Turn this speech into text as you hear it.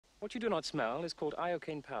What you do not smell is called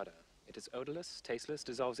iocane powder. It is odorless, tasteless,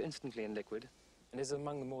 dissolves instantly in liquid, and is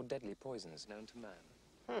among the more deadly poisons known to man.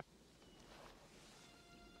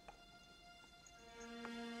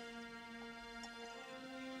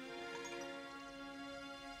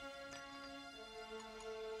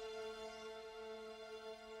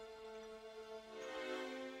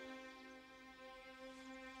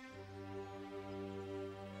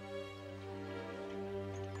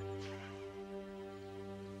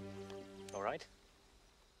 All right.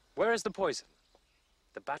 Where is the poison?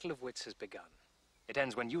 The battle of wits has begun. It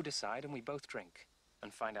ends when you decide and we both drink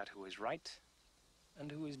and find out who is right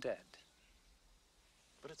and who is dead.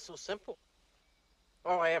 But it's so simple.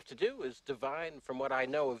 All I have to do is divine from what I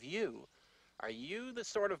know of you. Are you the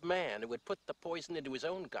sort of man who would put the poison into his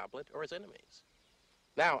own goblet or his enemy's?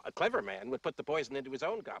 Now, a clever man would put the poison into his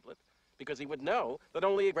own goblet because he would know that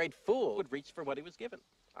only a great fool would reach for what he was given.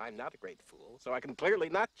 I'm not a great fool, so I can clearly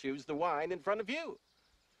not choose the wine in front of you.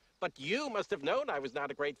 But you must have known I was not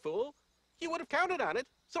a great fool. You would have counted on it,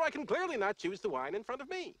 so I can clearly not choose the wine in front of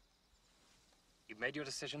me. You've made your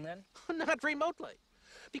decision then? Not remotely.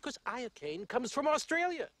 Because iocane comes from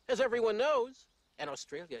Australia, as everyone knows. And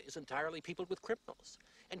Australia is entirely peopled with criminals.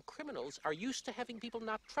 And criminals are used to having people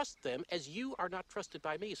not trust them, as you are not trusted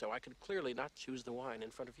by me, so I can clearly not choose the wine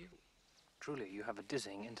in front of you. Truly, you have a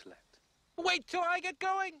dizzying intellect. Wait till I get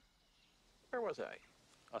going! Where was I?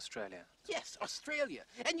 Australia. Yes, Australia.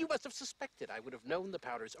 And you must have suspected I would have known the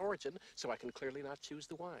powder's origin, so I can clearly not choose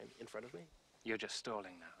the wine in front of me. You're just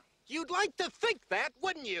stalling now. You'd like to think that,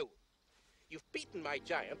 wouldn't you? You've beaten my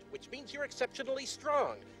giant, which means you're exceptionally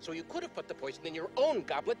strong. So you could have put the poison in your own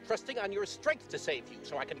goblet, trusting on your strength to save you,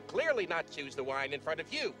 so I can clearly not choose the wine in front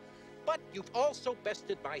of you. But you've also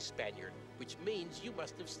bested my Spaniard, which means you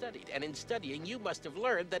must have studied. And in studying, you must have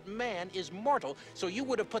learned that man is mortal, so you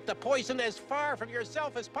would have put the poison as far from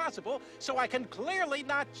yourself as possible, so I can clearly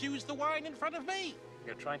not choose the wine in front of me.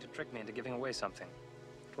 You're trying to trick me into giving away something.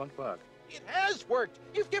 It won't work. It has worked.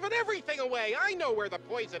 You've given everything away. I know where the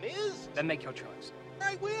poison is. Then make your choice.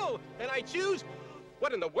 I will, and I choose.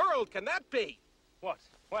 What in the world can that be? What?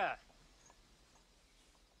 Where?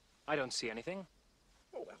 I don't see anything.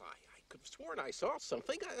 Oh, well, I could have sworn I saw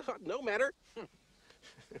something. No matter.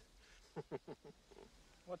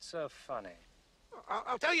 What's so funny?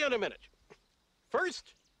 I'll tell you in a minute.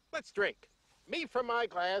 First, let's drink. Me from my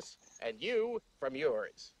glass, and you from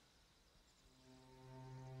yours.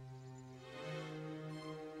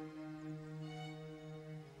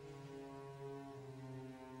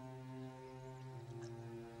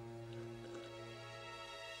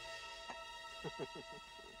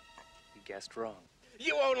 You guessed wrong.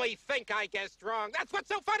 You only think I guessed wrong. That's what's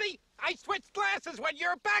so funny. I switched glasses when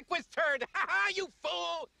your back was turned. Ha ha, you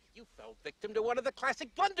fool. You fell victim to one of the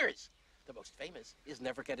classic blunders. The most famous is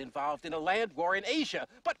never get involved in a land war in Asia,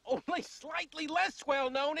 but only slightly less well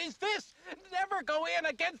known is this. Never go in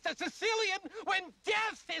against a Sicilian when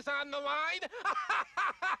death is on the line.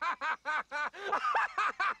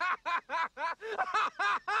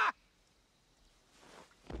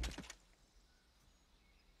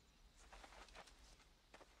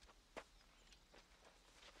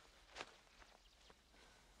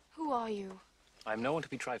 Who are you? I'm no one to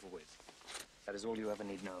be trifled with. That is all you ever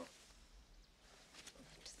need know.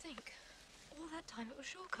 To think, all that time it was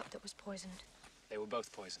Shortcut that was poisoned. They were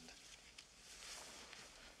both poisoned.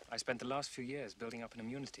 I spent the last few years building up an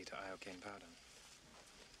immunity to iocane powder.